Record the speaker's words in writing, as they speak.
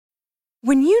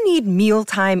When you need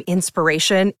mealtime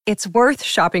inspiration, it's worth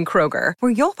shopping Kroger,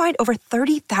 where you'll find over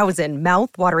 30,000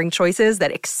 mouth-watering choices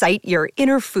that excite your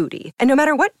inner foodie. And no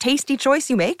matter what tasty choice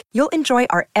you make, you'll enjoy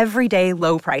our everyday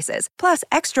low prices, plus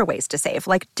extra ways to save,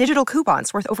 like digital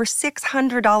coupons worth over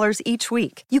 $600 each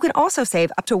week. You can also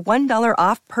save up to $1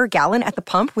 off per gallon at the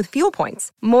pump with fuel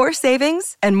points. More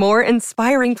savings and more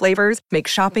inspiring flavors make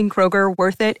shopping Kroger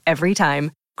worth it every time.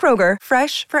 Kroger,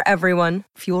 fresh for everyone.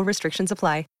 Fuel restrictions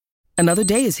apply. Another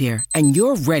day is here, and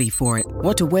you're ready for it.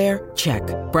 What to wear? Check.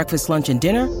 Breakfast, lunch, and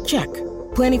dinner? Check.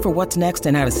 Planning for what's next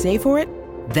and how to save for it?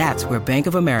 That's where Bank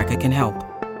of America can help.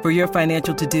 For your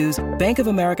financial to-dos, Bank of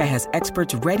America has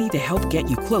experts ready to help get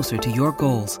you closer to your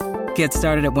goals. Get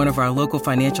started at one of our local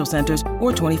financial centers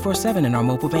or 24/7 in our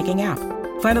mobile banking app.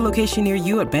 Find a location near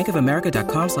you at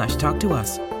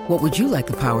bankofamerica.com/talktous. What would you like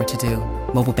the power to do?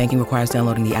 Mobile banking requires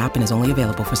downloading the app and is only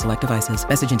available for select devices.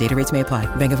 Message and data rates may apply.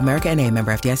 Bank of America N.A.,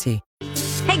 member FDIC.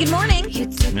 Hey, good morning.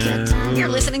 You're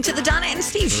listening to the Donna and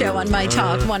Steve Show on My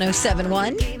Talk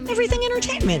 1071. Everything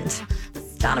Entertainment.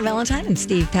 Donna Valentine and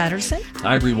Steve Patterson.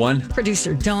 Hi, everyone.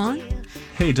 Producer Dawn.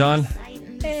 Hey, Dawn.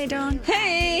 Hey, Dawn.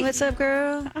 Hey. What's up,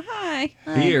 girl? Hi.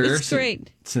 Here, It's great.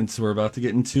 Since we're about to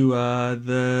get into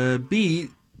the beat,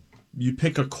 you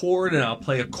pick a chord and I'll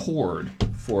play a chord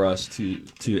for us to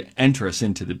enter us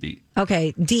into the beat.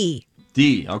 Okay, D.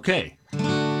 D, okay.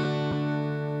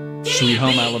 Sweet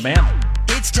Home Alabama.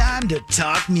 It's time to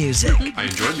talk music I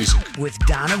enjoy music. with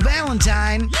Donna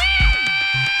Valentine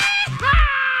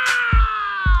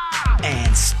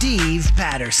and Steve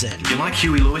Patterson. You like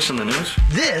Huey Lewis on the news?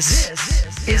 This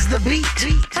is The Beat.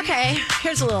 Okay,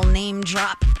 here's a little name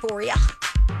drop for you.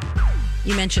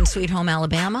 You mentioned Sweet Home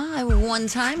Alabama. I one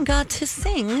time got to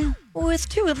sing with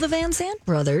two of the Van Sant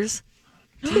brothers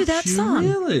to that song.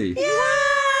 Really?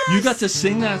 Yes. You got to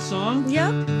sing that song?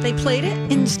 Yep, they played it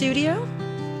in the studio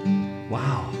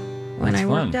Wow. when That's I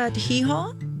worked fun. at Hee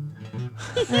Haw.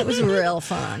 It was real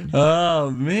fun. Oh,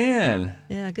 man.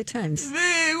 Yeah, good times.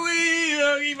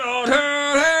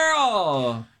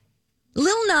 Oh.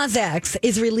 Lil Nas X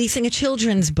is releasing a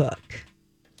children's book.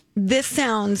 This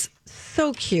sounds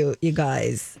so cute, you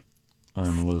guys.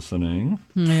 I'm listening.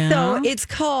 So it's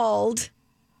called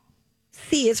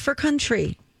C is for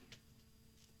Country.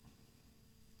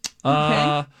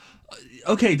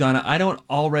 Okay, Donna, I don't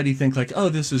already think like, oh,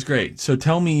 this is great. So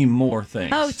tell me more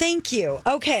things. Oh, thank you.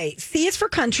 Okay, C is for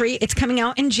Country. It's coming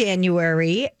out in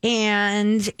January,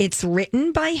 and it's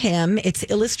written by him. It's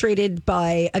illustrated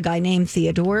by a guy named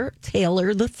Theodore Taylor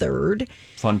III.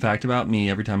 Fun fact about me,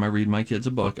 every time I read my kids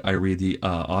a book, I read the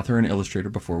author and illustrator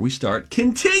before we start.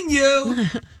 Continue!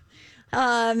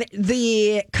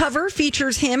 The cover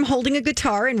features him holding a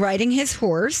guitar and riding his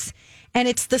horse. And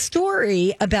it's the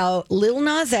story about Lil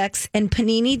Nas X and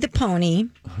Panini the Pony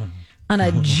on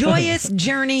a joyous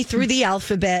journey through the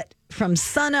alphabet from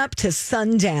sunup to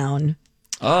sundown.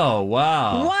 Oh,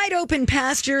 wow. Wide open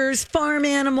pastures, farm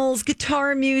animals,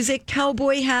 guitar music,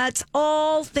 cowboy hats,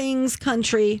 all things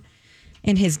country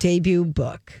in his debut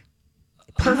book.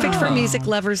 Perfect for music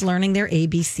lovers learning their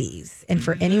ABCs and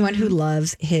for anyone who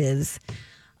loves his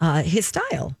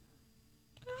style.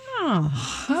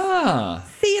 Huh.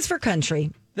 C is for Country.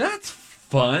 That's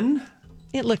fun.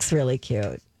 It looks really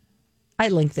cute. I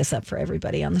linked this up for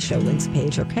everybody on the show links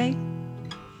page, okay?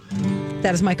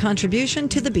 That is my contribution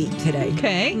to the beat today.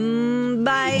 Okay.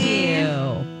 Bye.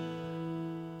 Ew.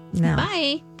 No.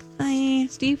 Bye. Bye.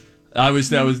 Steve.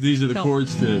 These are the No.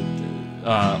 chords to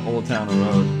Old Town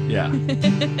Road. Yeah.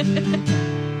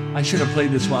 I should have played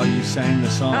this while you sang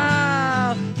the song.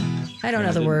 I don't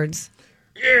know the words.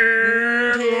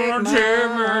 Down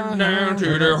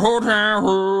to the Old Town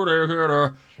Road.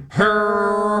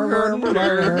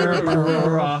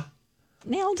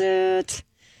 Nailed it.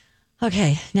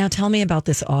 Okay, now tell me about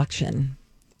this auction.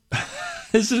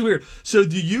 This is weird. So,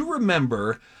 do you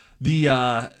remember it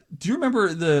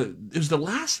was the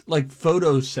last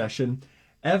photo session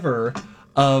ever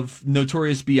of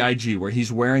Notorious B.I.G. where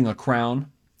he's wearing a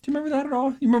crown? Do you remember that at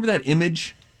all? You remember that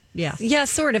image? Yeah. Yeah,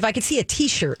 sort of. I could see a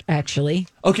T-shirt, actually.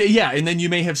 Okay, yeah, and then you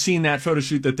may have seen that photo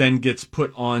shoot that then gets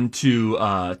put onto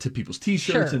to people's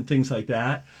T-shirts Sure. and things like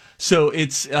that. So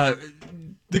it's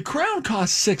the crown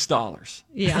costs $6.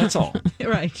 Yeah. That's all.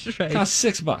 Right. It costs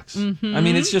 $6. Mm-hmm. I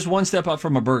mean, it's just one step up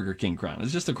from a Burger King crown.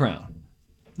 It's just a crown,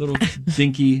 little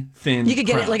dinky, thin. You could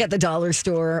get crown. it like at the dollar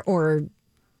store or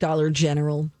Dollar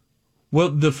General.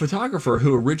 Well, the photographer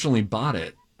who originally bought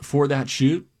it for that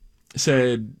shoot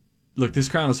said, look, this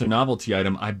crown is a novelty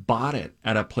item. I bought it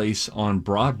at a place on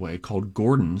Broadway called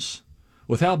Gordon's.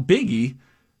 Without Biggie,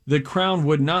 the crown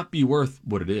would not be worth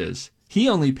what it is. He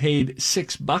only paid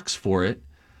 $6 for it,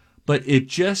 but it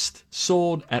just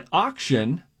sold at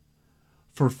auction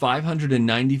for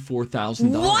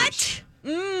 $594,000. What?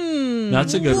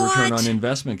 That's a good return What? on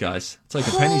investment, guys. It's like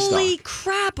a penny Holy stock.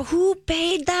 crap. Who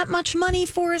paid that much money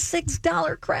for a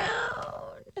 $6 crown?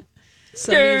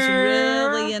 Somebody's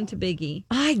really into Biggie.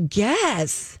 I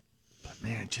guess.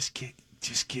 Man, just get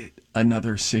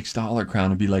another $6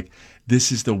 crown and be like,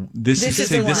 this is the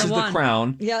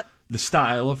crown. Yep. The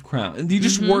style of crown. And you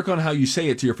just work on how you say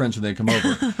it to your friends when they come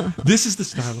over. This is the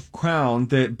style of crown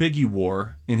that Biggie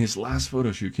wore in his last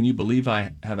photo shoot. Can you believe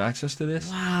I have access to this?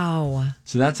 Wow.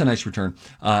 So that's a nice return.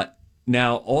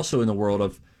 Now, also in the world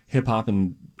of hip hop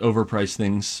and overpriced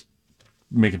things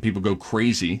making people go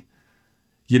crazy,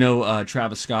 you know,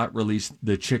 Travis Scott released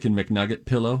the Chicken McNugget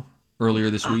pillow earlier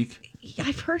this week.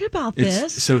 I've heard about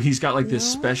this. So he's got like this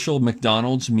special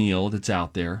McDonald's meal that's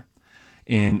out there,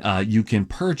 and you can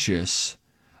purchase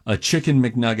a Chicken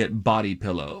McNugget body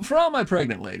pillow for all my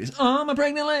pregnant ladies. All my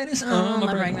pregnant ladies. All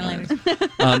my pregnant ladies.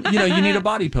 You need a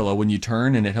body pillow when you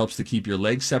turn, and it helps to keep your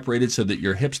legs separated so that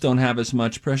your hips don't have as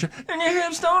much pressure. And your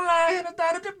hips don't lie.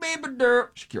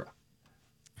 Shakira.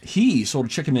 He sold a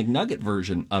Chicken McNugget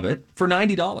version of it for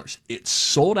 $90. It's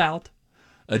sold out.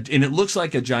 And it looks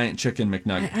like a giant chicken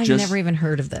McNugget. I've never even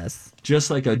heard of this. Just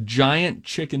like a giant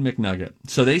chicken McNugget.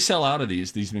 So they sell out of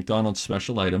these McDonald's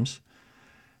special items.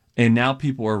 And now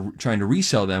people are trying to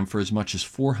resell them for as much as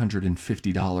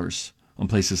 $450 on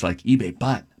places like eBay.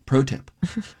 But, pro tip,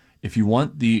 if you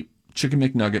want the Chicken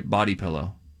McNugget body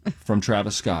pillow from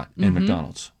Travis Scott and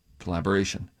McDonald's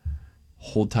collaboration,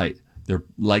 hold tight. They're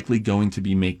likely going to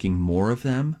be making more of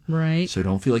them. Right. So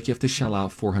don't feel like you have to shell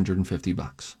out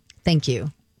 $450. Thank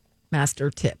you.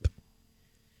 Master tip.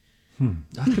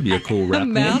 That could be a cool rap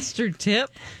name. Master tip?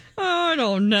 I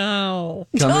don't know.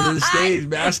 Coming to the stage,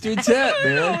 Master Tip,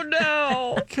 man.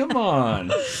 No. Come on.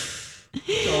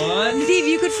 Dawn. Steve,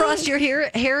 you could frost your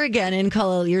hair again and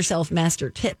call yourself Master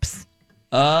Tips.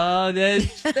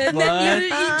 That's And then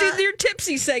you do your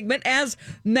tipsy segment as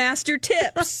Master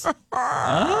Tips. okay.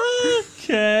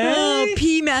 Oh,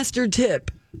 P Master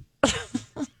Tip.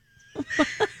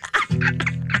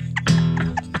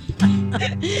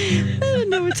 I don't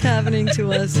know what's happening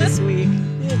to us this week.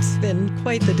 It's been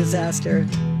quite the disaster.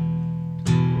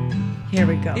 Here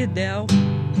we go. And now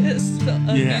is a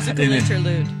musical and then-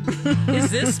 interlude.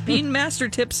 Is this Bean Master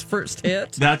Tip's first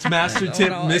hit? That's Master Tip,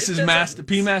 know. Mrs. Master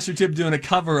P. Master Tip doing a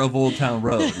cover of Old Town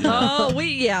Road. You know? Oh,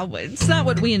 it's not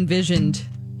what we envisioned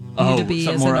you to be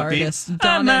something as an more upbeat. artist. I'm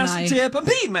Donna and Master I. Tip, I'm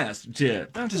Pete Master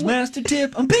Tip. I'm just Master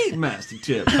Tip, I'm Pete Master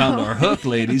Tip. Found our hook,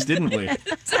 ladies, didn't we?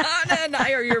 Donna and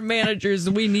I are your managers.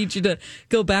 We need you to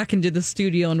go back into the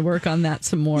studio and work on that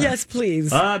some more. Yes,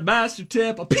 please. I'm Master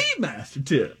Tip, I'm Pete Master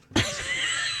Tip.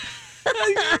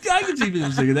 I can see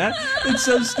people singing that. It's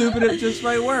so stupid it just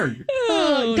might work.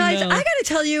 Guys, no. I got to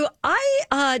tell you,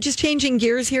 I just changing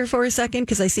gears here for a second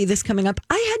because I see this coming up.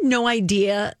 I had no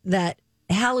idea that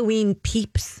Halloween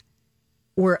peeps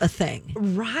were a thing.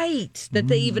 Right. That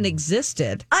they even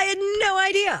existed. I had no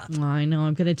idea. I know.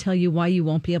 I'm going to tell you why you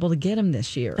won't be able to get them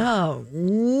this year. Oh,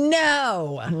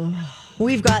 no.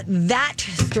 We've got that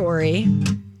story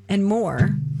and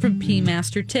more. From P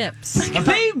Master Tips. I'm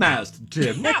Pete Master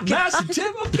Tip, not Master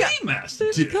Tip, I'm Pete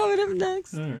Master Tip. Coming up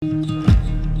next.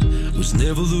 Was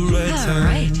never the right All time.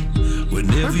 right.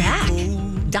 Whenever We're back. you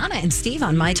called, Donna and Steve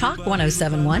on My Talk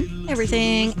 1071.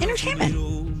 Everything Entertainment.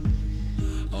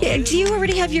 Yeah, do you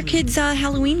already have your kids'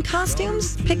 Halloween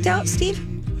costumes picked out, Steve?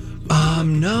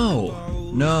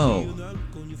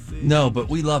 No, but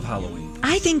we love Halloween.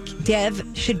 I think Dev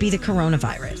should be the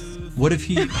coronavirus. What if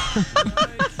he's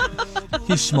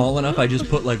small enough? I just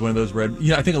put like one of those red.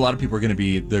 Yeah, I think a lot of people are going to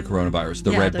be the coronavirus,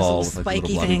 the red those ball little with like the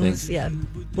spiky little bloody things. things. Yeah.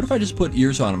 What if I just put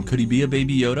ears on him? Could he be a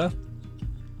baby Yoda?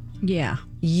 Yeah.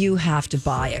 You have to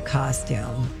buy a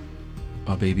costume.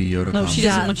 A baby Yoda. No, she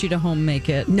doesn't Yeah. want you to home make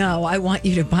it. No, I want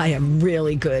you to buy a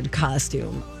really good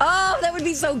costume. Oh, that would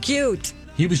be so cute.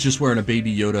 He was just wearing a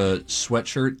baby Yoda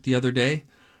sweatshirt the other day,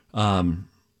 and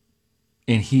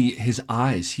he has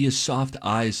soft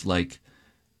eyes like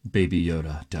Baby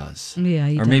Yoda does. Yeah,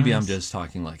 he Or maybe I'm does. just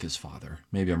talking like his father.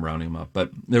 Maybe I'm rounding him up.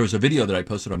 But there was a video that I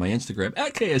posted on my Instagram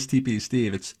at KSTP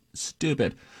Steve. It's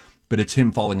stupid, but it's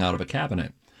him falling out of a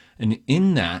cabinet. And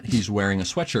in that, he's wearing a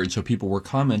sweatshirt. And so people were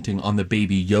commenting on the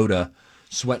Baby Yoda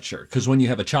sweatshirt. Because when you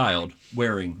have a child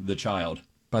wearing the child,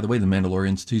 by the way, the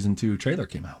Mandalorian Season 2 trailer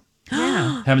came out.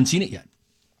 Yeah. Haven't seen it yet.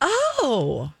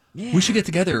 Oh. We should get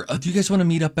together. Do you guys want to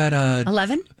meet up at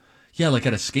 11? yeah, like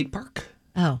at a skate park?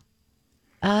 Oh.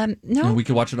 No, And we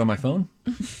could watch it on my phone?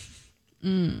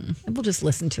 we'll just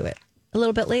listen to it a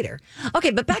little bit later. Okay,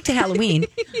 but back to Halloween.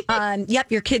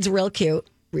 Yep, your kid's real cute.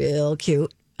 Real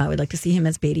cute. I would like to see him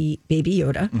as Baby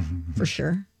Yoda for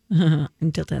sure.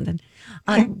 Until then.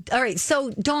 All right. So,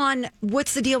 Dawn,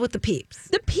 what's the deal with the Peeps?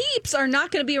 The Peeps are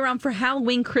not going to be around for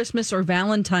Halloween, Christmas, or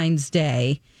Valentine's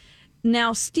Day.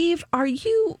 Now, Steve, were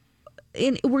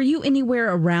you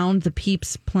anywhere around the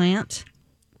Peeps plant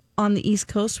on the East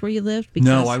Coast where you lived?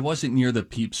 No, I wasn't near the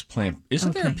Peeps plant.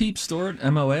 Isn't there a Peeps store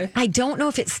at MOA? I don't know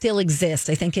if it still exists.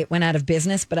 I think it went out of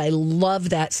business, but I love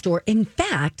that store. In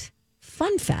fact,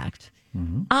 fun fact,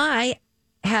 I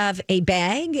have a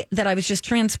bag that I was just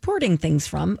transporting things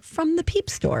from the Peep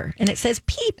store, and it says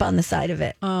Peep on the side of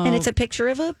it, and it's a picture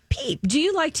of a Peep. Do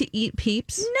you like to eat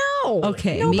Peeps? No,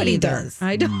 Okay, nobody me either. does.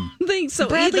 I don't think so.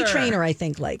 Bradley either. Traynor, I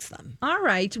think, likes them. All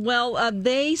right. Well,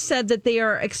 they said that they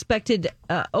are expected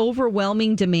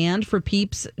overwhelming demand for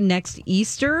Peeps next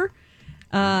Easter,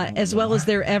 as well as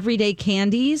their everyday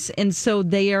candies. And so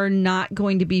they are not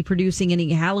going to be producing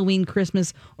any Halloween,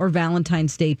 Christmas, or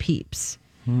Valentine's Day Peeps.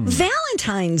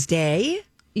 Valentine's Day.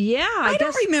 Yeah, I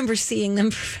don't remember seeing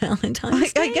them for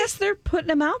Valentine's Day. I guess they're putting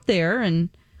them out there, and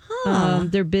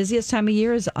their busiest time of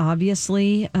year is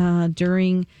obviously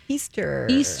during Easter.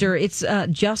 It's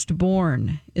Just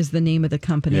Born is the name of the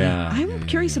company. Yeah, I'm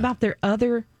curious about their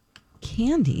other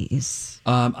candies.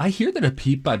 I hear that a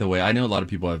Peep, by the way, I know a lot of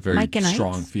people have very Mike and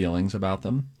strong Ike's? feelings about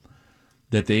them,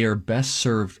 that they are best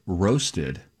served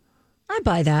roasted I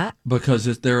buy that. because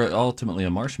they're ultimately a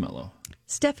marshmallow.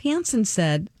 Steph Hansen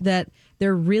said that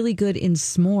they're really good in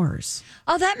s'mores.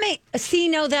 Oh, that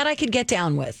I could get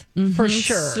down with for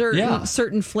sure.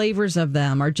 Certain flavors of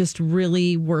them are just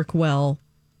really work well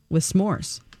with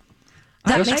s'mores.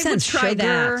 That I makes sense. would try Sugar.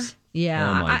 that. Yeah,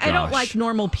 Oh, my I don't gosh. like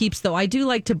normal Peeps though. I do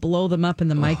like to blow them up in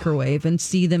the microwave and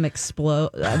see them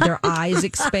explode. Their eyes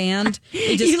expand.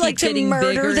 They just You keep like to getting murder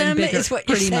bigger and them, bigger, is what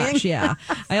you're pretty saying? much. Yeah.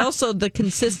 I also the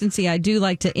consistency. I do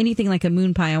like to anything like a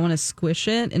moon pie. I want to squish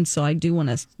it, and so I do want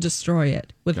to destroy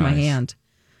it with my Guys. hand.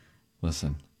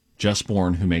 Listen, Just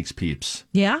Born, who makes Peeps.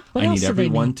 Yeah. What I else need do they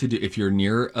everyone make? to do, if you're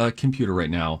near a computer right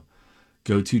now,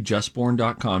 go to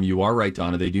justborn.com. You are right,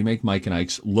 Donna. They do make Mike and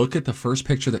Ike's. Look at the first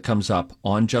picture that comes up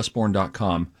on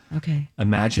justborn.com. Okay.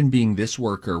 Imagine being this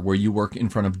worker where you work in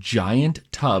front of giant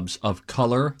tubs of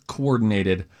color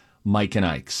coordinated Mike and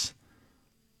Ike's.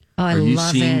 Oh, I Are you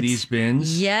love seeing it. these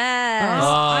bins? Yes.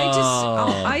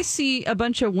 I see a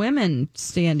bunch of women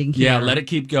standing here. Yeah, let it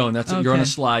keep going. That's you're on a Okay.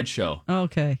 slideshow.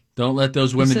 Okay. Don't let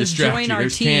those women It says, distract join you. our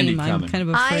There's team. candy I'm coming. kind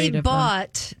of I afraid of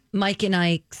bought Mike and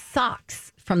Ike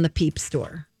socks from the Peep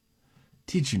store.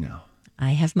 Did you know?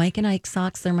 I have Mike and Ike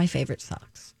socks. They're my favorite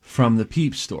socks. From the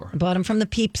Peep store. I bought them from the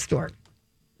Peep store.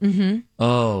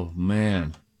 Oh,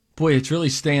 man. Boy, it's really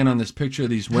staying on this picture of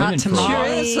these women for a while.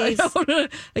 tamales. Yes,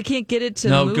 I can't get it to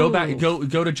No, move. go back. Go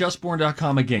to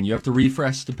justborn.com again. You have to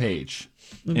refresh the page.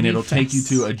 And it'll take you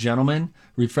to a gentleman.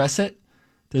 Refresh it.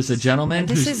 There's a gentleman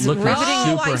This who's is looking riveting.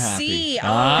 super I happy. see.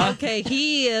 Huh? Oh, okay.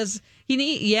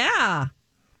 Yeah.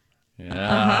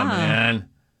 Yeah, man.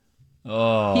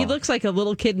 Oh. He looks like a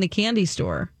little kid in a candy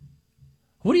store.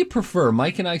 What do you prefer,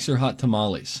 Mike and Ike's or hot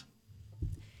tamales?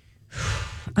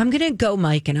 I'm going to go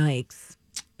Mike and Ike's.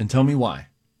 And tell me why.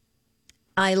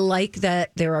 I like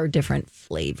that there are different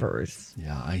flavors.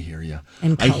 Yeah, I hear you.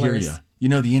 And I hear colors. you. You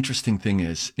know, the interesting thing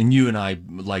is, and you and I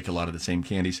like a lot of the same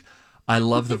candies. I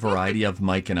love the variety of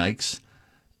Mike and Ike's.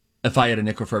 If I had a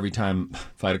nickel for every time,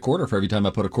 if I had a quarter for every time I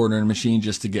put a quarter in a machine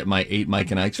just to get my 8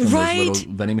 Mike and Ike's from Right. those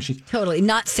little vending machines. Totally.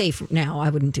 Not safe now. I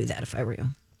wouldn't do that if I were you.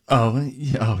 Oh,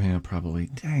 yeah, probably.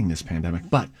 Dang, this pandemic.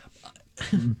 But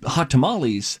hot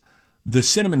tamales, the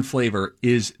cinnamon flavor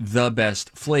is the best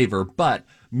flavor. But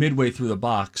midway through the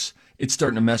box, it's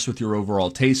starting to mess with your overall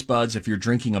taste buds. If you're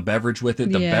drinking a beverage with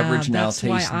it, the Yeah, beverage now that's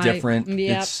why tastes I- different.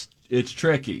 yep. It's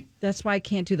tricky. That's why I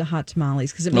can't do the hot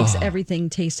tamales because it makes everything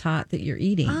taste hot that you're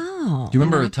eating. Oh. Do you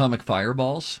remember Atomic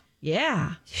Fireballs?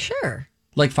 Yeah. Sure.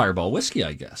 Like Fireball whiskey,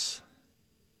 I guess.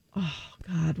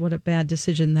 God, what a bad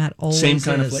decision that always Same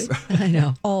kind is. of flavor. I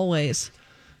know. Always.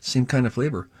 Same kind of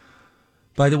flavor.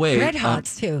 By the way, Red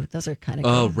Hots, too. Those are kind of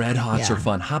Oh, good. Red Hots Yeah. are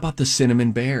fun. How about the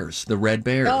cinnamon bears, the red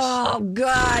bears? Oh,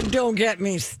 God. Don't get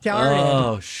me started.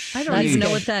 Oh, I don't even sheesh.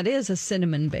 know what that is, a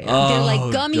cinnamon bear. They're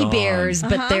like gummy Dawn. bears,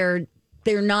 but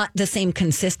they're not the same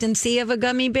consistency of a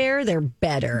gummy bear. They're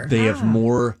better. They have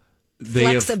more. They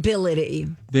have. Flexibility.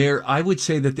 They're. I would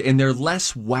say that, and they're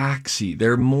less waxy.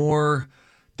 They're more.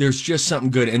 There's just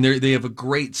something good, and they have a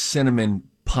great cinnamon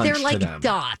punch They're to like them.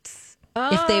 dots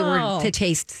if they were to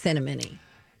taste cinnamony.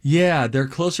 Yeah, they're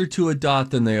closer to a dot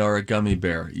than they are a gummy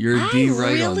bear. You're I D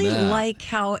right really on that. like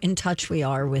how in touch we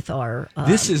are with our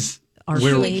This is our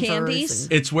where flavors candies?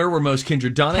 and- it's where we're most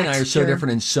kindred. Donna and I are so Texture.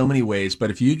 different in so many ways, but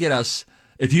if you get us,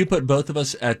 If you put both of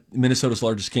us at Minnesota's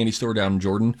largest candy store down in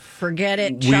Jordan, Forget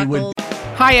it, we Chuckles. would.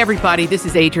 Hi, everybody. This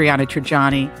is Adriana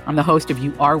Trajani. I'm the host of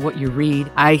You Are What You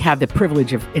Read. I have the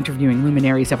privilege of interviewing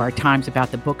luminaries of our times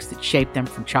about the books that shaped them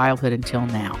from childhood until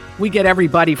now. We get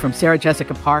everybody from Sarah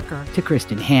Jessica Parker to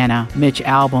Kristen Hanna, Mitch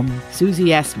Albom, Susie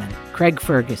Essman, Craig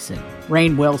Ferguson,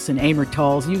 Rainn Wilson, Amor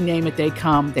Tolls, you name it, they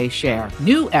come, they share.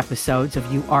 New episodes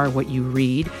of You Are What You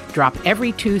Read drop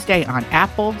every Tuesday on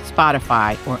Apple,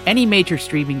 Spotify, or any major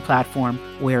streaming platform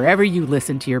wherever you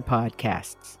listen to your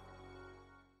podcasts.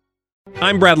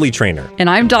 I'm Bradley Trainer. And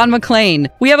I'm Don McClain.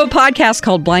 We have a podcast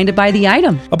called Blinded by the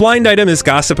Item. A blind item is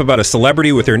gossip about a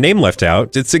celebrity with their name left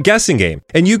out. It's a guessing game,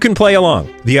 and you can play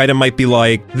along. The item might be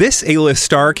like, this A-list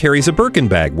star carries a Birkin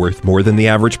bag worth more than the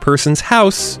average person's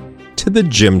house to the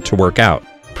gym to work out.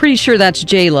 Pretty sure that's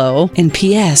J-Lo. And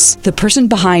P.S. the person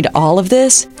behind all of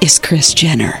this is Kris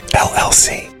Jenner,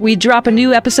 LLC. We drop a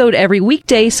new episode every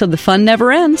weekday so the fun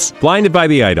never ends. Blinded by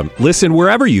the Item. Listen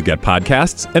wherever you get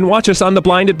podcasts and watch us on the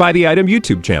Blinded by the Item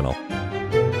YouTube channel.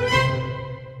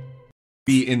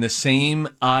 Be in the same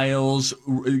aisles,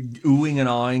 oohing and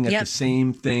awing at the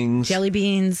same things. Jelly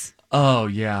beans. Oh,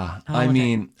 yeah. I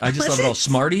mean, I just love it all.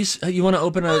 Smarties? You want to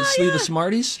open a sleeve of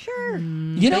Smarties? Sure.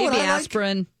 You know what Baby I like?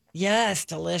 aspirin. Yes,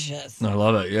 delicious. I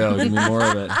love it. Yeah, give me more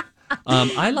of it.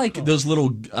 I like those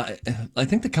little, I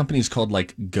think the company is called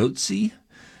like Goetze,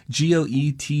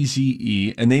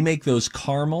 Goetze, and they make those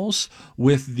caramels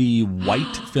with the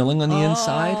white filling on the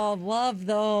inside. Oh, love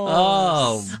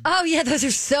those. Oh, yeah, those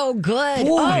are so good.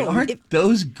 Boy, aren't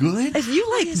those good? If you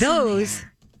like those,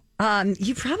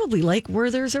 you probably like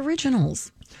Werther's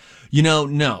Originals.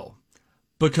 No,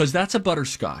 because that's a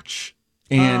butterscotch.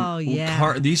 And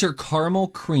these are caramel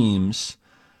creams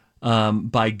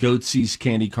by Goetze's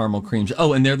Candy Caramel Creams.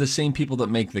 Oh, and they're the same people that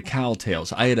make the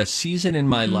Cowtails. I had a season in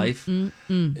my life. 7th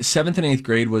and 8th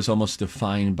grade was almost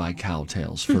defined by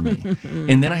Cowtails for me.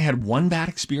 And then I had one bad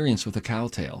experience with a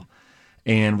Cowtail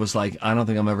and was like, I don't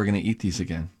think I'm ever going to eat these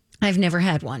again. I've never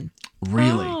had one.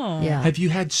 Really? Oh. Yeah. Have you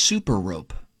had Super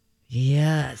Rope?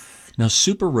 Yes. Now,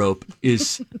 Super Rope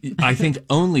is, I think,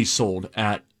 only sold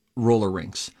at roller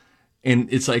rinks.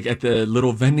 And it's like at the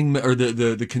little vending or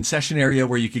the concession area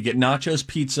where you could get nachos,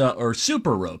 pizza, or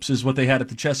Super Ropes is what they had at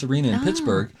the Chess Arena in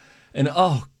Pittsburgh. And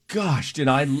oh gosh, did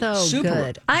I Super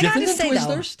good. Rope. I gotta say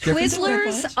Twizzlers? though,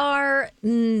 Twizzlers are.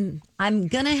 I'm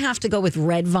gonna have to go with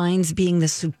Red Vines being the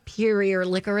superior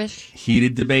licorice.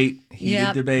 Heated debate.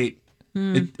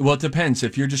 Well, it depends.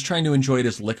 If you're just trying to enjoy it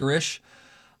as licorice,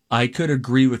 I could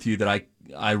agree with you that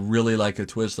I really like a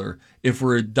Twizzler. If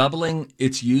we're doubling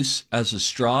its use as a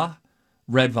straw,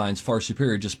 Red Vine's far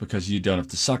superior just because you don't have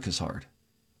to suck as hard.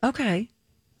 Okay.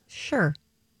 Sure.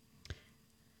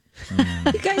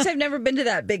 You guys have never been to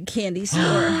that big candy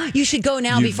store. You should go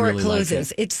now You'd before really it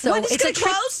closes. like it. It's so When is it's it a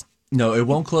trip. close? No, it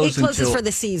won't close It closes until for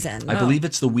the season. I believe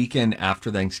it's the weekend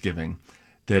after Thanksgiving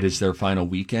that is their final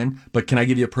weekend. But can I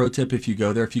give you a pro tip if you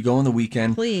go there? If you go on the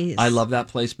weekend, please. I love that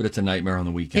place, but it's a nightmare on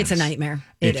the weekends. It's a nightmare.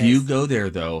 If you go there,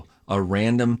 though, a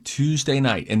random Tuesday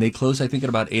night, and they close, I think, at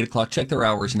about 8 o'clock. Check their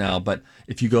hours now, but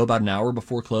if you go about an hour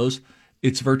before close,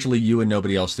 it's virtually you and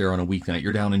nobody else there on a weeknight.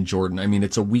 You're down in Jordan. I mean,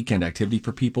 it's a weekend activity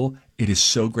for people. It is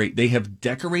so great. They have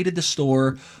decorated the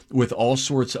store with all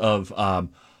sorts of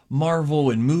Marvel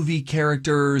and movie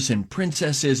characters and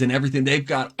princesses and everything. They've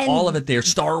got all of it there.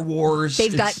 Star Wars.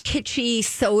 They've got kitschy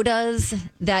sodas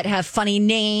that have funny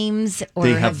names. Or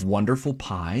they have wonderful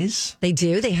pies. They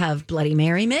do. They have Bloody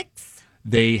Mary mix.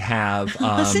 They have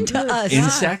Listen to us.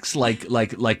 insects like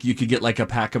you could get like a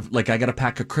pack of I got a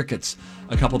pack of crickets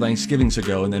a couple Thanksgivings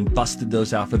ago and then busted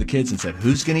those out for the kids and said,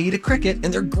 who's going to eat a cricket?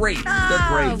 And they're great. They're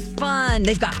great. Fun.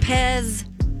 They've got Pez.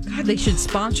 God, they should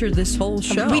sponsor this whole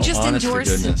show. We just honest to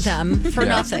endorsed goodness. them for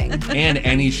nothing. And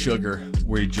any sugar.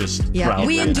 We just proudly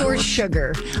we endorse endorse.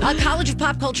 sugar. College of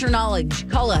Pop Culture Knowledge.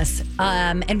 Call us,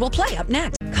 and we'll play up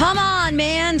next. Come on,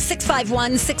 man.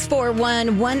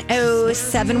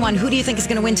 651-641-1071. Who do you think is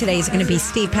going to win today? Is it going to be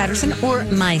Steve Patterson or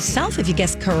myself? If you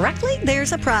guess correctly,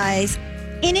 there's a prize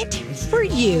in it for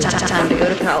you. Time to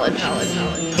go to college.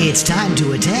 It's time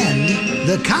to attend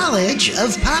the College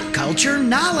of Pop Culture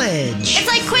Knowledge. It's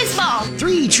like quiz ball.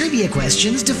 3 trivia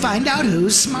questions to find out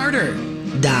who's smarter.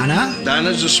 Donna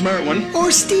Donna's a smart one.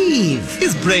 or Steve?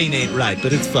 His brain ain't right,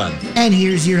 but it's fun. And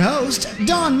here's your host,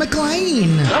 Don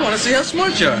McClain. I want to see how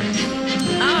smart you are.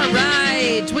 All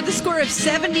right. With a score of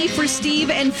 70 for Steve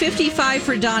and 55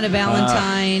 for Donna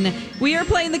Valentine, we are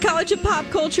playing the College of Pop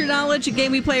Culture Knowledge, a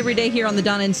game we play every day here on the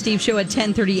Donna and Steve Show at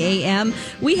 10:30 a.m.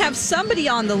 We have somebody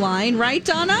on the line, right,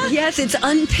 Donna? Yes, it's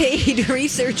unpaid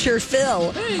researcher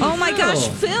Phil. Oh, my gosh,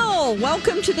 Phil.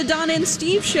 Welcome to the Donna and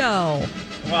Steve Show.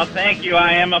 Well, thank you.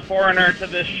 I am a foreigner to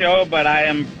this show, but I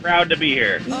am proud to be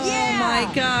here. Oh,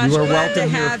 my gosh. You are glad welcome to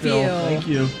here, have Phil. you. Thank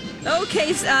you.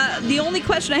 Okay, the only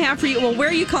question I have for you, well, where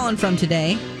are you calling from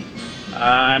today?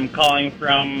 I'm calling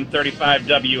from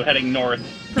 35W heading north.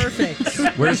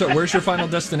 Perfect. Where's your final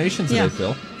destination today,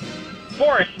 Phil?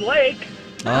 Forest Lake.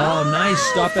 Oh, nice.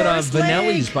 Stop at Forest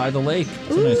Vanelli's Lake. by the lake.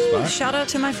 It's a nice spot. Shout out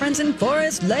to my friends in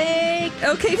Forest Lake.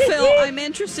 Okay, Phil, I'm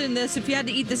interested in this. If you had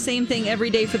to eat the same thing every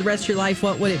day for the rest of your life,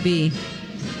 what would it be?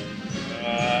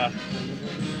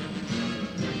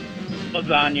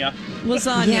 Lasagna.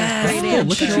 Lasagna. Yes. Great Oh, answer.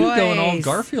 look at you going all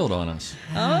Garfield on us.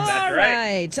 All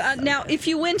That's right. Now, if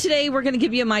you win today, we're going to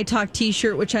give you a My Talk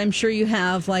T-shirt, which I'm sure you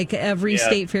have, like every Yes.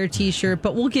 State Fair T-shirt,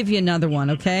 but we'll give you another one,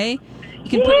 okay? You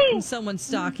can put it in someone's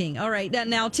stocking. All right.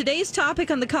 Now, today's topic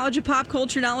on the College of Pop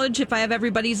Culture Knowledge, if I have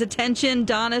everybody's attention,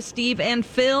 Donna, Steve, and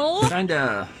Phil.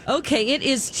 Kinda. Okay, it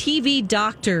is TV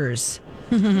doctors.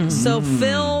 So,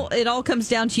 Phil, it all comes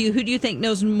down to you. Who do you think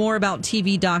knows more about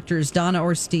TV doctors, Donna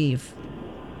or Steve?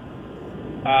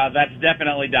 That's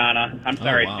definitely Donna. I'm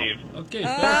sorry, wow. Steve. Okay.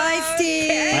 Bye,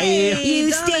 Steve. Bye.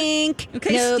 You Donna. stink.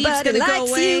 Okay, Nobody Steve's going to go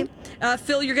likes away. you.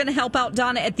 Phil, you're going to help out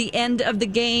Donna at the end of the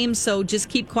game, so just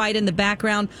keep quiet in the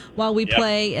background while we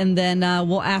play, and then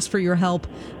we'll ask for your help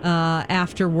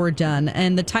after we're done.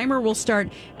 And the timer will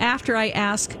start after I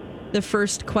ask the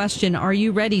first question. Are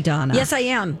you ready, Donna? Yes, I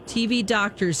am. TV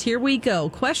doctors, here we go.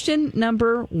 Question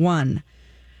number 1.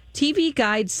 TV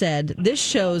Guide said this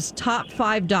show's top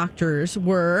 5 doctors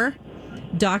were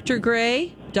Dr.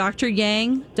 Gray, Dr.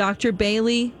 Yang, Dr.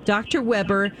 Bailey, Dr.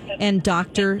 Weber, and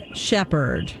Dr.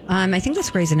 Shepard. I think that's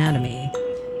Grey's Anatomy.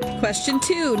 Question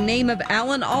 2. Name of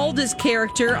Alan Alda's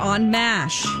character on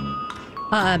MASH.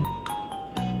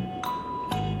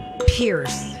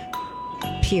 Pierce.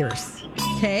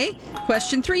 Okay.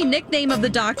 Question 3. Nickname of the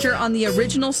doctor on the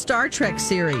original Star Trek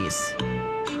series.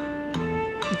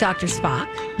 Dr. Spock.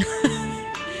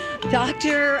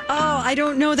 I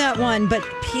don't know that one, but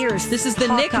Pierce. This is the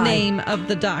Hawkeye. nickname of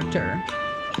the doctor.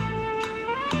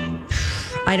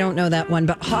 I don't know that one,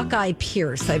 but Hawkeye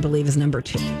Pierce, I believe, is number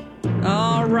 2.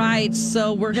 All right,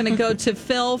 so we're going to go to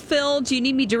Phil. Phil, do you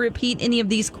need me to repeat any of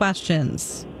these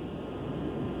questions?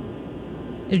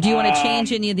 Or do you want to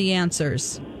change any of the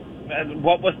answers?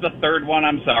 What was the third one?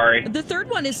 I'm sorry. The third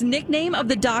one is nickname of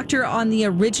the doctor on the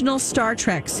original Star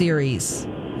Trek series.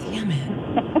 Damn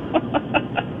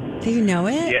it. Do you know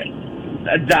it?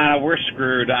 Yeah. Donna, we're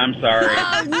screwed. I'm sorry.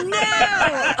 Oh,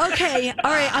 no. Okay.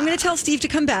 All right. I'm going to tell Steve to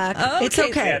come back. It's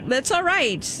okay. That's all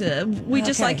right. We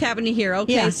just like having you here.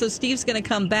 Okay, so Steve's going to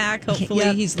come back.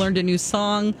 Hopefully he's learned a new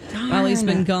song while he's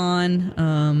been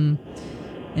gone.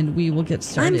 And we will get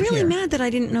started. I'm really here. mad that I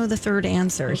didn't know the third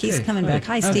answer. Okay. He's coming back.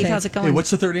 Hi, Steve. Okay. How's it going? Hey, what's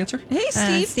the third answer? Hey,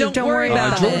 Steve, Steve, don't worry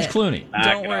about George it. Clooney.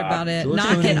 Don't worry about it. George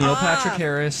Knock Clooney, it Neil off. Patrick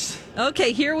Harris.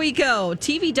 Okay, here we go.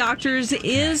 TV doctors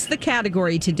is the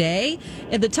category today.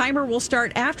 And the timer will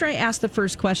start after I ask the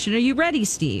first question. Are you ready,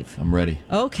 Steve? I'm ready.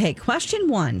 Okay, question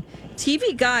 1.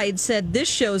 TV Guide said this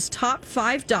show's top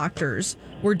 5 doctors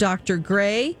were Dr.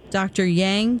 Gray, Dr.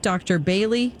 Yang, Dr.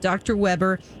 Bailey, Dr.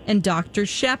 Weber, and Dr.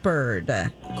 Shepard.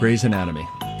 Grey's Anatomy.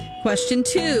 Question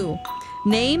 2.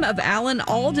 Name of Alan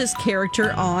Alda's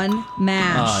character on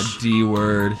MASH.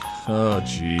 D-word. Oh,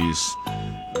 jeez.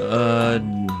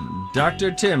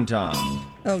 Dr. Tim Tom.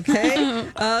 Okay.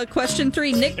 Question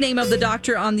 3. Nickname of the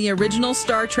doctor on the original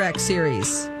Star Trek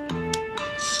series.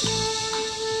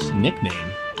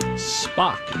 Nickname?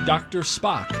 Spock. Dr.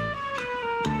 Spock.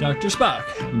 Dr.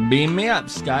 Spock. Beam me up,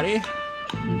 Scotty.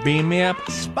 Beam me up,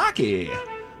 Spocky.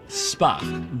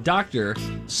 Spock. Dr.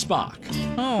 Spock.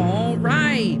 All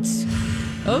right.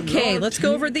 Okay, let's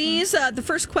go over these. The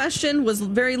first question was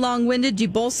very long-winded. You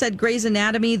both said Grey's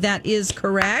Anatomy. That is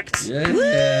correct. Yeah.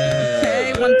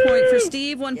 Okay, 1 point for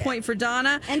Steve, 1 point for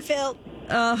Donna. And Phil.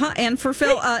 And for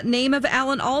Phil, name of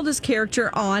Alan Alda's character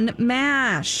on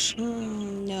MASH.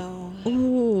 No.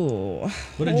 Ooh.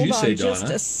 What did you say, Donna? Just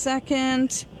a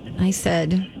second. I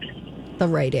said the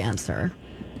right answer.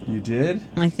 You did?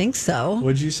 I think so.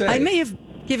 What'd you say? I may have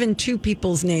given 2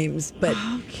 people's names, but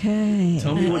Okay.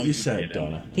 Tell me what you said,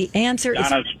 Donna. the answer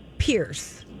Donna's- is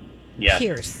Pierce. Yes.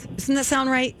 Pierce. Doesn't that sound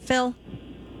right, Phil?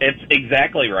 It's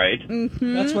exactly right.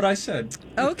 That's what I said.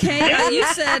 Okay, you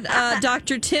said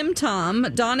Dr. Tim Tom.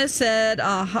 Donna said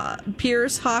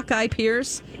Pierce, Hawkeye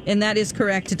Pierce, and that is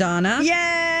correct, Donna.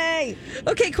 Yay!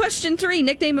 Okay, question 3.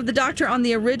 Nickname of the doctor on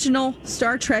the original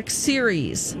Star Trek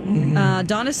series.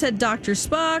 Donna said Dr.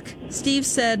 Spock. Steve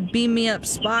said Beam Me Up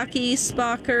Spocky,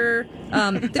 Spocker.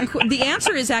 The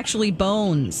answer is actually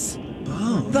Bones.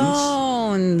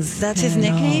 Bones. That's his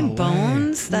nickname?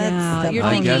 Bones? Yeah, That's you're the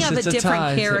thinking guess of a it's a different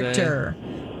tie character.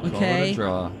 Okay.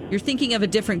 Draw. You're thinking of a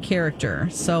different character.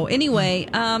 So anyway,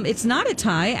 it's not a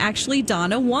tie. Actually,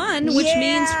 Donna won, which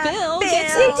means Phil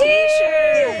gets a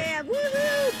t-shirt. Yeah,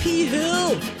 woohoo! P.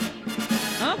 Hill.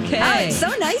 Okay. Oh, it's so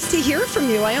nice to hear from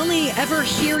you. I only ever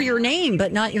hear your name,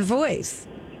 but not your voice.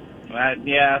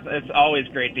 Yeah, it's always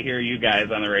great to hear you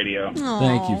guys on the radio.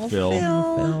 Thank you,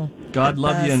 Phil. God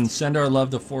love you, and send our love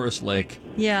to Forest Lake.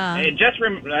 Yeah. Hey,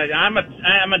 I'm a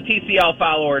TCL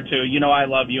follower too. You know I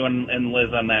love you and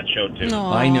Liz on that show too.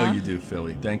 Aww. I know you do,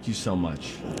 Philly. Thank you so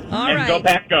much. All right. Go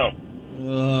Pack, go.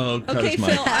 Oh, okay,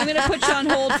 Phil. I'm going to put you on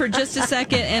hold for just a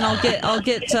second, and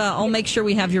I'll make sure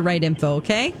we have your right info.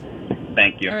 Okay.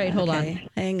 Thank you. All right, hold on.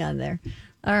 Hang on there.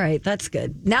 All right, that's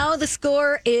good. Now the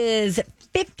score is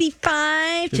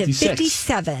 55 to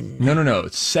 57. No.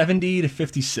 It's 70 to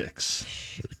 56.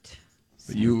 Shoot.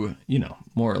 But you know,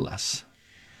 more or less.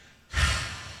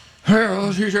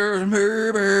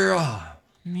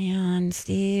 Man,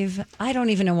 Steve, I don't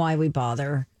even know why we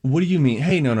bother. What do you mean?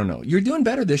 Hey, no. You're doing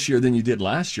better this year than you did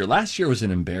last year. Last year was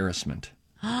an embarrassment.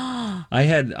 I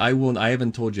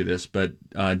haven't told you this, but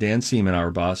Dan Seaman,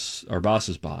 our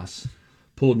boss's boss,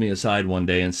 pulled me aside one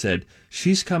day and said,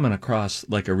 "She's coming across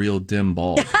like a real dim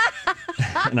ball."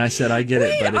 And I said, "I get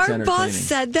it, but it's entertaining." Our boss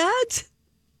said that?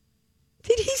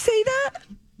 Did he say that?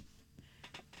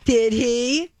 Did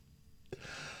he?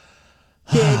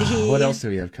 What else do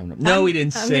we have coming up? No, he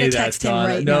didn't say that. Text him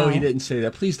right no, now. he didn't say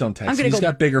that. Please don't text him. He's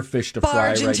got bigger fish to fry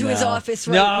right now. Barge into his office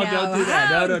right now. No, don't do that.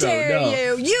 How No.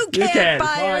 dare you? You can't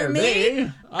fire me.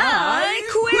 I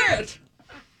quit.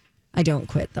 I don't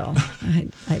quit, though.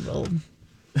 I will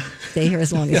stay here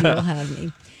as long as you will have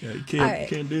me. Yeah, you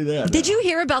can't do that. Did you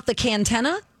hear about the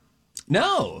Cantenna?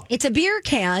 No. It's a beer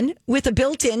can with a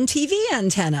built-in TV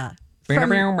antenna.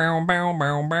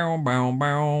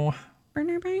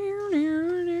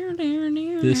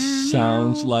 This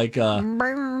sounds like a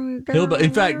hillbilly.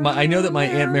 In fact, I know that my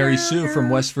Aunt Mary Sue from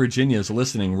West Virginia is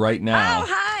listening right now. Oh,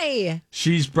 hi.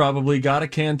 She's probably got a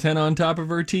Cantenna on top of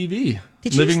her TV.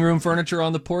 Living room furniture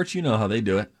on the porch. You know how they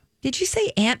do it. Did you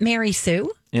say Aunt Mary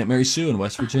Sue? Aunt Mary Sue in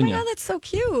West Virginia. Oh, my God, that's so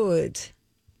cute.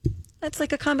 That's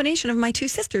like a combination of my two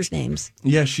sisters' names.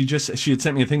 Yeah, she had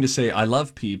sent me a thing to say, "I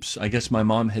love Peeps." I guess my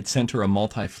mom had sent her a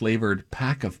multi-flavored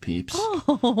pack of Peeps.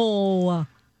 Oh.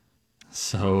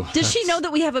 So does she know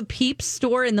that we have a Peeps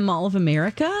store in the Mall of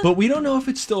America? But we don't know if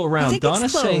it's still around.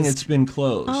 Donna's saying it's been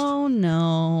closed. Oh,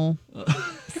 no.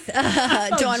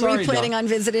 Dawn, were you planning on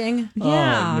visiting?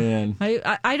 Yeah. Oh, man.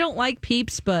 I don't like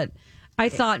Peeps, but I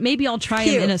thought maybe I'll try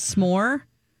them in a s'more.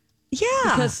 Yeah.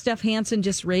 Because Steph Hansen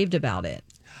just raved about it.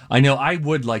 I know. I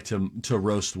would like to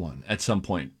roast one at some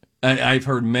point. I've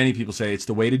heard many people say it's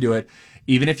the way to do it,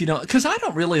 even if you don't. Because I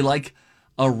don't really like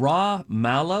a raw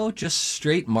mallow, just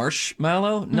straight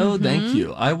marshmallow. No, thank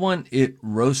you. I want it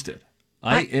roasted.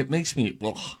 It makes me.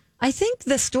 Ugh. I think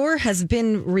the store has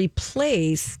been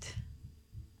replaced.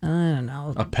 I don't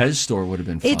know. A Pez store would have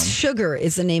been fun. It's Sugar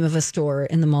is the name of a store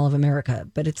in the Mall of America,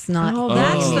 but it's not. Oh,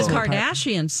 that's the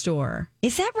Kardashian store.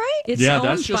 Is that right? It's owned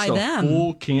that's just by a them.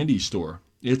 full candy store.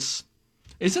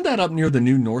 Isn't that up near the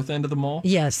new north end of the mall?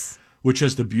 Yes. Which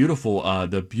has the beautiful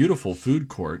food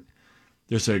court.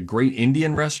 There's a great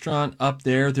Indian restaurant up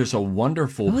there. There's a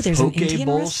wonderful poke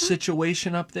bowl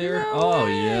situation up there.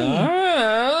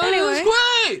 Yeah. Anyway,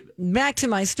 great. Back to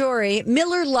my story.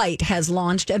 Miller Lite has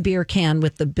launched a beer can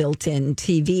with the built-in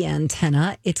TV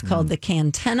antenna. It's called the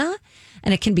Cantenna,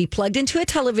 and it can be plugged into a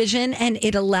television, and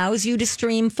it allows you to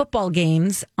stream football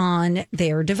games on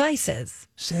their devices.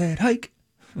 Sad hike.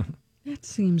 That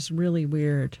seems really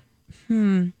weird.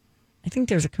 I think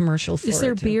there's a commercial for it. Is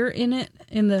there beer in it,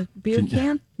 in the beer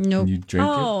can? No. You drink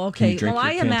it? Okay. Well,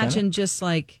 I imagine just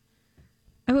like,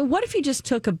 what if you just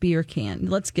took a beer can?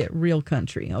 Let's get real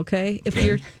country, okay? If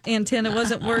your antenna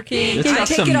wasn't working.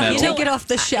 Take it off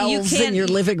the shelves in your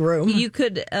living room. You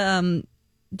could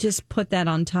just put that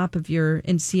on top of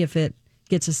and see if it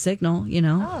gets a signal,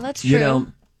 Oh, that's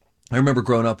true. I remember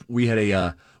growing up, we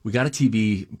had we got a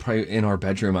TV probably in our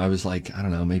bedroom. I was like, I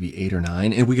don't know, maybe 8 or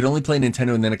 9. And we could only play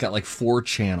Nintendo, and then it got like 4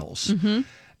 channels. Mm-hmm.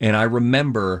 And I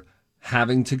remember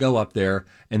having to go up there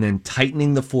and then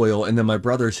tightening the foil. And then my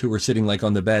brothers who were sitting like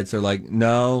on the beds, they're like,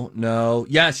 no,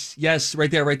 yes, right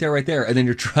there. And then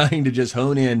you're trying to just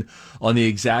hone in on the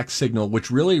exact signal, which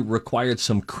really required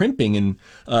some crimping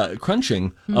and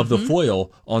crunching of the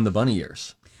foil on the bunny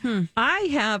ears. I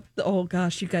have, oh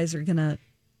gosh, you guys are going to,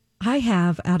 I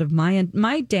have out of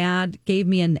my dad gave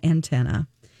me an antenna,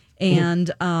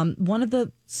 and one of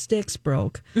the sticks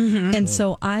broke, and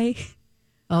so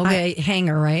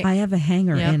hanger, right? I have a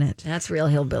hanger in it. That's real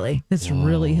hillbilly. It's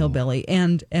really hillbilly,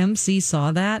 and MC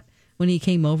saw that when he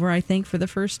came over, I think, for the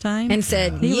first time. And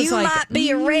said, you might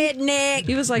be a redneck.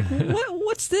 He was like,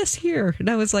 what's this here? And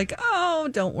I was like, oh,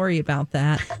 don't worry about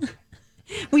that.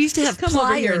 We used to have come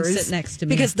over here and pliers sit next to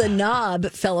me. because the knob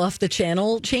fell off the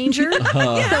channel changer.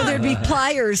 So there'd be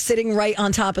pliers sitting right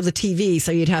on top of the TV.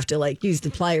 So you'd have to like use the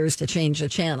pliers to change the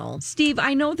channel. Steve,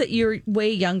 I know that you're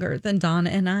way younger than Donna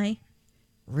and I.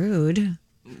 Rude.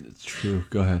 It's true.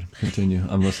 Go ahead. Continue.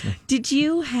 I'm listening. Did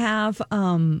you have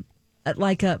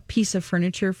like a piece of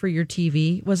furniture for your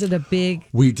TV? Was it a big...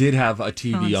 We did have a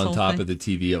TV console on top thing? of the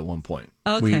TV at one point.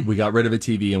 Okay. We got rid of a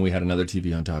TV and we had another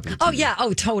TV on top of the TV. Oh, yeah.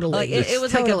 Oh, totally. Like, it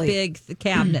was Totally. like a big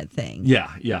cabinet thing.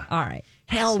 Yeah, yeah. All right.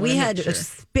 Hell, we had a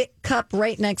spit cup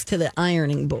right next to the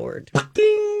ironing board.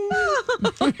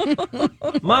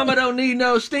 Mama don't need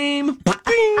no steam.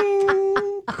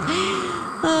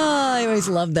 Oh, I always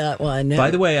loved that one.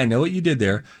 By the way, I know what you did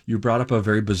there. You brought up a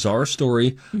very bizarre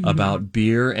story about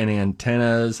beer and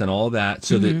antennas and all that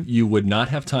so that you would not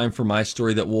have time for my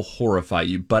story that will horrify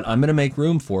you. But I'm going to make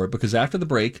room for it because after the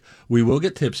break, we will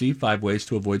get tipsy. 5 ways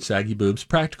to avoid saggy boobs.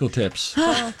 Practical tips.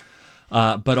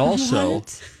 But also,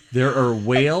 What? there are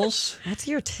whales. That's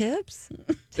your tips?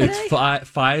 It's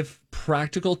five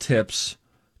practical tips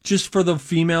just for the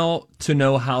female to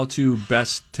know how to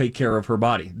best take care of her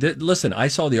body. Listen, I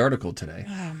saw the article today,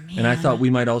 and I thought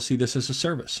we might all see this as a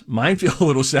service. Mine feel a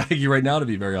little saggy right now, to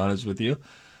be very honest with you.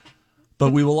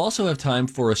 But we will also have time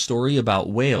for a story about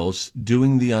whales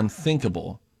doing the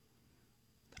unthinkable.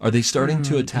 Are they starting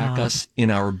to attack us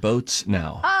in our boats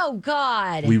now? Oh,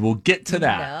 God. We will get to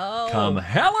that. No. Come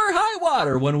hell or high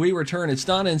water when we return. It's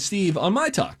Donna and Steve on My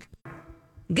Talk.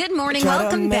 Good morning.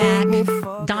 Welcome back.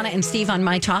 Donna and Steve on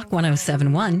My Talk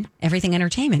 107.1, Everything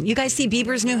Entertainment. You guys see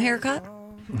Bieber's new haircut?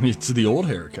 It's the old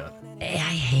haircut. I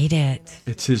hate it.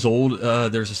 It's his old,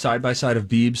 there's a side-by-side of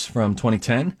Biebs from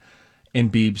 2010 and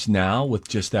Biebs now with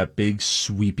just that big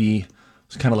sweepy,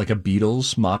 it's kind of like a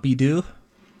Beatles moppy do.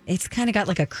 It's kind of got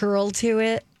like a curl to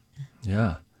it.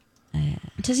 Yeah.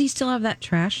 Does he still have that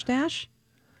trash stash?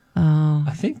 Oh.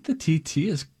 I think the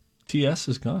TS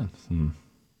is gone.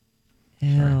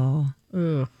 Ew.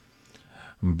 Ugh.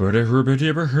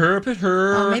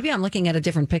 Oh, maybe I'm looking at a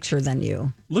different picture than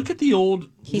you. Look at the old.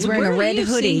 He's wearing a red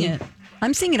hoodie.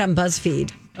 I'm seeing it on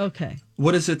BuzzFeed. Okay.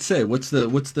 What does it say? What's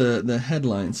the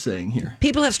headline saying here?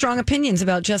 People have strong opinions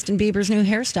about Justin Bieber's new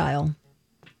hairstyle.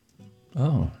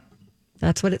 Oh.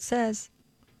 That's what it says.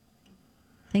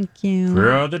 Thank you.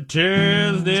 For the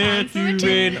tears that you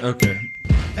made. Okay.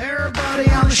 Everybody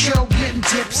on the show getting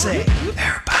tipsy.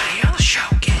 Everybody on the show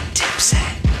getting tipsy.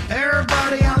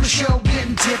 Everybody on the show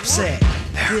getting tipsy.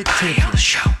 Everybody on the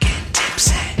show getting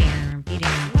tipsy.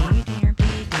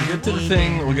 We'll get to the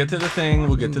thing. We'll get to the thing.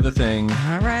 We'll get to the thing.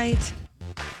 All right.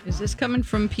 Is this coming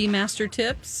from P Master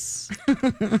Tips?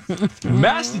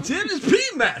 Master Tip is P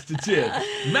Master Tip.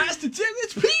 Master Tip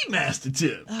is P Master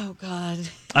Tip. Oh, God.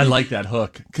 I like that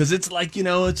hook because it's like,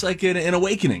 it's like an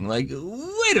awakening. Like,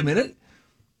 wait a minute.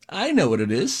 I know what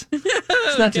it is.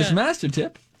 It's not just Master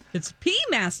Tip. It's P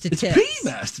Master It's Tips. P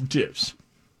Master Tips.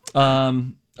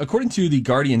 According to the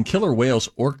Guardian, killer whales,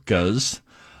 orcas,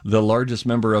 the largest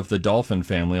member of the dolphin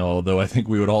family, although I think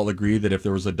we would all agree that if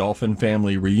there was a dolphin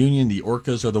family reunion, the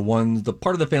orcas are the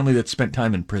part of the family that spent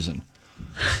time in prison.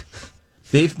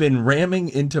 They've been ramming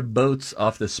into boats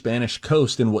off the Spanish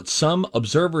coast in what some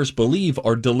observers believe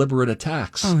are deliberate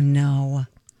attacks. Oh, no.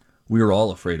 We are all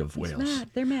afraid of whales.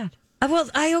 They're mad. Well,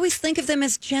 I always think of them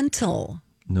as gentle.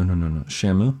 No.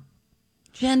 Shamu?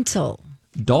 Gentle.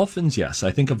 Dolphins, yes. I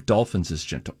think of dolphins as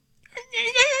gentle.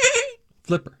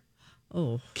 Flipper.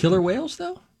 Oh. Killer whales,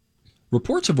 though?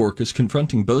 Reports of orcas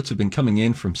confronting boats have been coming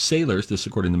in from sailors, this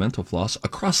according to Mental Floss,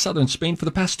 across southern Spain for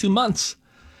the past 2 months.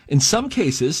 In some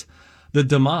cases, the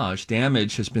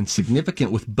damage has been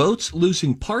significant, with boats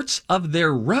losing parts of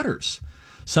their rudders.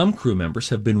 Some crew members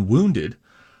have been wounded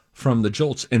from the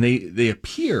jolts, and they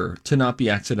appear to not be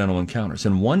accidental encounters.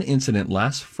 In one incident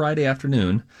last Friday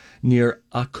afternoon near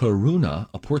A Coruña,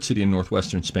 a port city in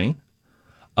northwestern Spain,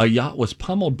 a yacht was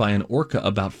pummeled by an orca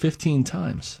about 15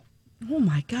 times. Oh,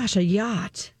 my gosh, a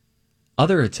yacht.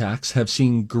 Other attacks have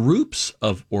seen groups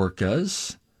of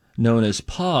orcas, known as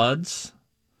pods,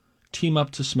 team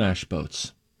up to smash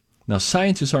boats. Now,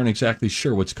 scientists aren't exactly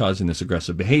sure what's causing this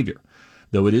aggressive behavior,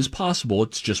 though it is possible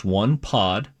it's just one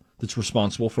pod that's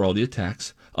responsible for all the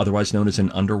attacks, otherwise known as an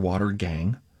underwater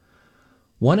gang.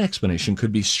 One explanation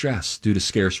could be stress due to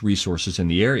scarce resources in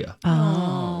the area.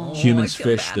 Oh. Humans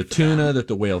fish the tuna that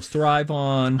the whales thrive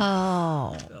on.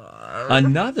 Oh.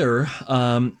 Another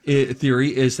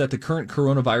theory is that the current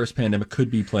coronavirus pandemic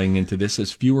could be playing into this,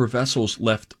 as fewer vessels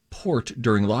left port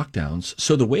during lockdowns.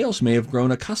 So the whales may have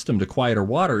grown accustomed to quieter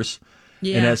waters.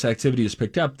 Yeah. And as activity has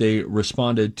picked up, they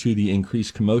responded to the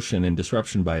increased commotion and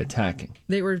disruption by attacking.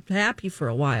 They were happy for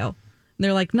a while.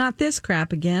 They're like, not this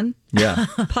crap again. Yeah.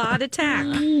 Pod attack.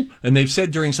 And they've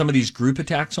said during some of these group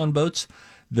attacks on boats,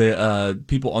 the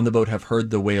people on the boat have heard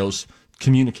the whales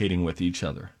communicating with each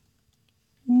other.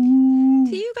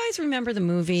 Do you guys remember the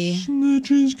movie?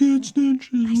 Snitches get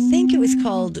stitches. I think it was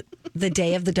called The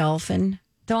Day of the Dolphin.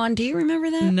 Dawn, do you remember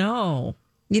that? No.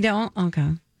 You don't?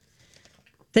 Okay.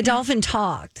 The dolphin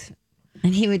talked,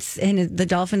 and the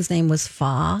dolphin's name was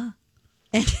Fa.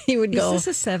 And he would go. Is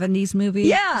this a 70s movie?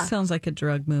 Yeah. Sounds like a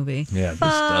drug movie. Yeah, this Fa,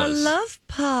 does. love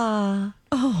Pa.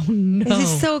 Oh, no. This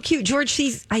is so cute. George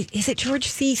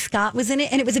C. Scott was in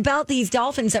it? And it was about these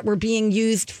dolphins that were being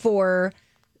used for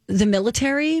the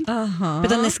military. Uh-huh. But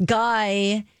then this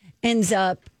guy ends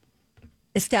up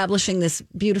establishing this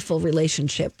beautiful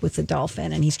relationship with the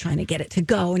dolphin, and he's trying to get it to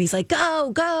go. And he's like,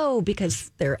 go, go,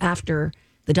 because they're after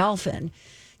the dolphin.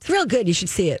 It's real good. You should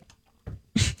see it.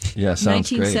 Yeah, sounds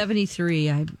 1973.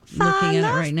 I'm looking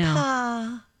at it right now.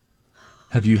 Pa.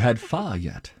 Have you had pho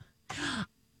yet?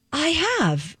 I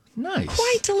have. Nice.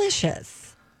 Quite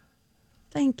delicious.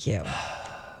 Thank you.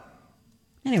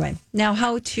 Anyway, now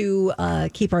how to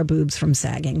keep our boobs from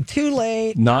sagging. Too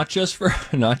late. Not just for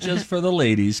the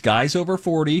ladies. Guys over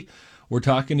 40, we're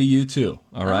talking to you too.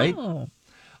 All right? Oh.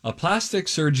 A plastic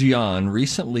surgeon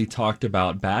recently talked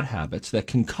about bad habits that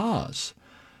can cause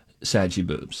saggy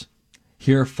boobs.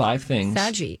 Here are 5 things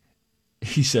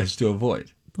he says to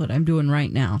avoid. What I'm doing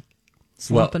right now.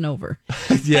 Slumping over.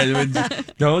 Yeah,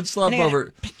 don't slump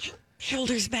over.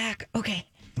 Shoulders back. Okay.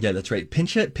 Yeah, that's right.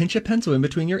 Pinch a pencil in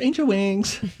between your angel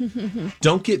wings.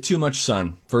 Don't get too much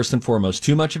sun, first and foremost.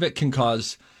 Too much of it can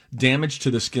cause damage to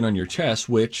the skin on your chest,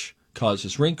 which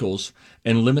causes wrinkles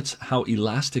and limits how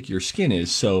elastic your skin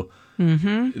is. So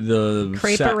the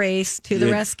crepe erase to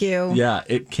the rescue. Yeah,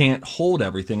 it can't hold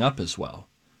everything up as well.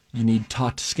 You need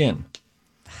taut skin.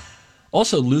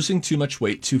 Also, losing too much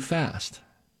weight too fast.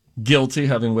 Guilty,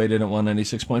 having weighed in at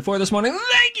 196.4 this morning.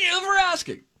 Thank you for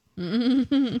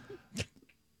asking.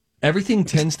 Everything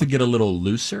tends to get a little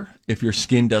looser if your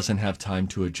skin doesn't have time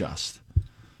to adjust.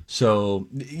 So,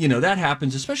 that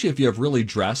happens, especially if you have really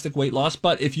drastic weight loss.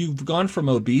 But if you've gone from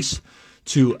obese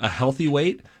to a healthy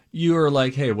weight, you're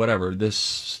like, hey, whatever,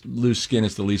 this loose skin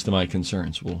is the least of my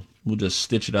concerns. We'll just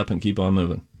stitch it up and keep on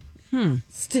moving.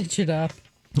 Stitch it up.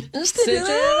 Stitch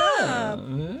it up.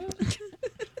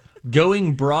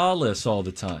 Going braless all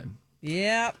the time.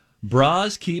 Yep.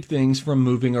 Bras keep things from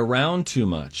moving around too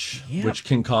much, which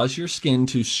can cause your skin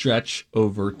to stretch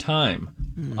over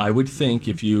time. I would think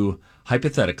if you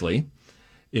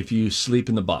sleep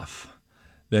in the buff,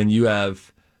 then you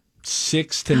have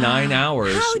 6 to 9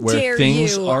 hours where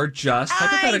things are just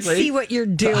hypothetically. I see what you're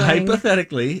doing.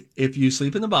 Hypothetically, if you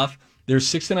sleep in the buff, there's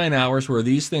 6 to 9 hours where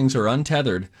these things are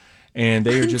untethered and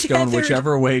they are just going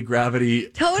whichever way gravity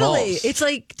Totally. calls. It's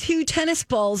like 2 tennis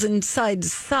balls inside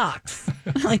socks,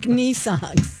 like knee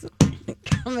socks,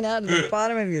 coming out of the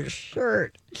bottom of your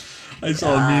shirt. I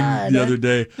saw a meme the other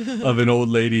day of an old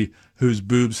lady whose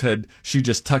boobs she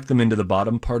just tucked them into the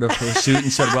bottom part of her suit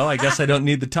and said, well, I guess I don't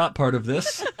need the top part of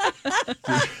this.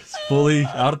 It's fully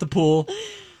out at the pool.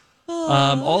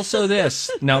 Also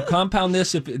now compound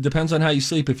this, if it depends on how you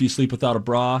sleep. If you sleep without a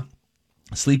bra,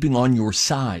 sleeping on your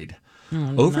side.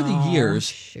 Over the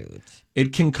years,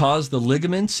 it can cause the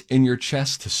ligaments in your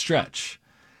chest to stretch.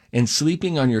 And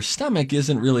sleeping on your stomach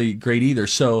isn't really great either.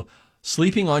 So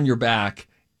sleeping on your back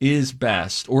is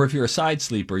best. Or if you're a side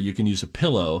sleeper, you can use a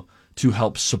pillow to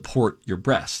help support your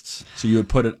breasts. So you would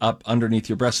put it up underneath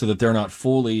your breasts so that they're not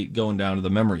fully going down to the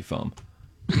memory foam.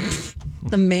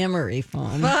 The mammary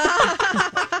foam.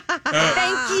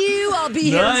 Thank you. I'll be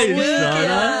here Nice, this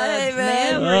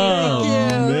weekend.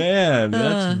 Oh, man.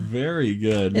 That's very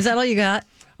good. Is that all you got?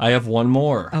 I have one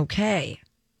more. Okay.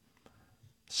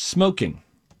 Smoking.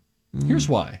 Here's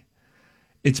why.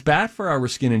 It's bad for our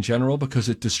skin in general because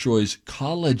it destroys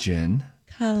collagen.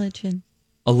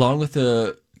 Along with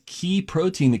a key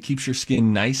protein that keeps your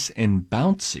skin nice and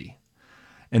bouncy.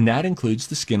 And that includes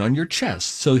the skin on your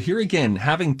chest. So here again,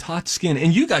 having taut skin,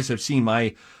 and you guys have seen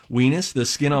my weenus, the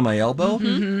skin on my elbow.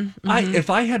 If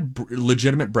I had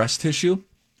legitimate breast tissue,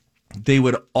 they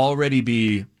would already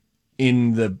be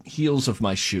in the heels of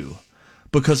my shoe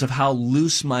because of how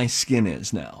loose my skin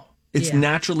is now. It's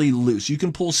naturally loose. You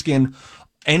can pull skin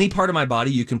any part of my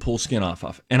body you can pull skin off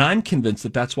of. And I'm convinced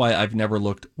that that's why I've never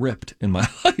looked ripped in my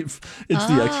life. It's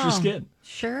the extra skin.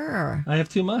 Sure. I have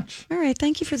too much. All right.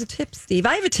 Thank you for the tip, Steve.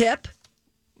 I have a tip.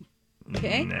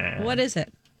 Okay. What is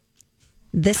it?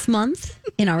 This month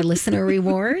in our listener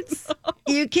rewards,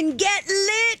 you can get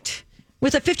lit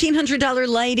with a $1,500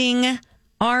 lighting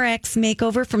RX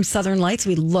makeover from Southern Lights.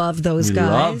 We love those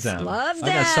guys. Love them.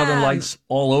 I got Southern Lights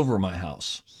all over my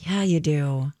house. Yeah, you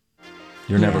do.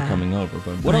 You're never coming over,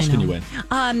 but what else can you win?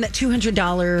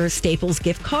 $200 Staples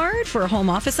gift card for a home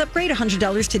office upgrade,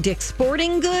 $100 to Dick's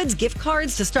Sporting Goods, gift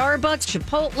cards to Starbucks,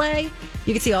 Chipotle.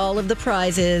 You can see all of the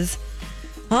prizes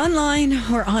online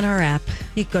or on our app.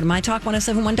 You can go to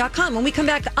mytalk1071.com. When we come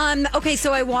back, okay,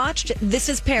 so I watched This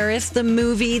Is Paris, the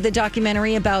movie, the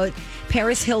documentary about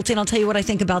Paris Hilton. I'll tell you what I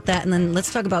think about that. And then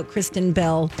let's talk about Kristen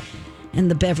Bell and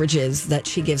the beverages that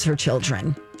she gives her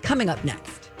children. Coming up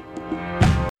next.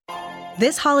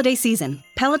 This holiday season,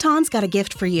 Peloton's got a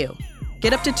gift for you.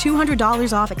 Get up to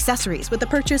 $200 off accessories with the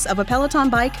purchase of a Peloton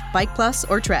bike, Bike Plus,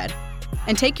 or Tread.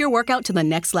 And take your workout to the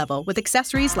next level with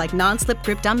accessories like non-slip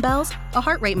grip dumbbells, a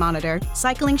heart rate monitor,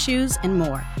 cycling shoes, and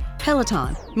more.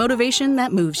 Peloton, motivation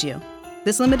that moves you.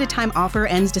 This limited time offer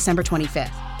ends December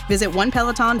 25th. Visit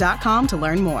onepeloton.com to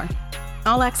learn more.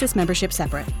 All access membership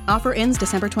separate. Offer ends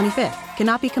December 25th.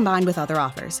 Cannot be combined with other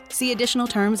offers. See additional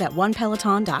terms at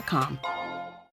onepeloton.com.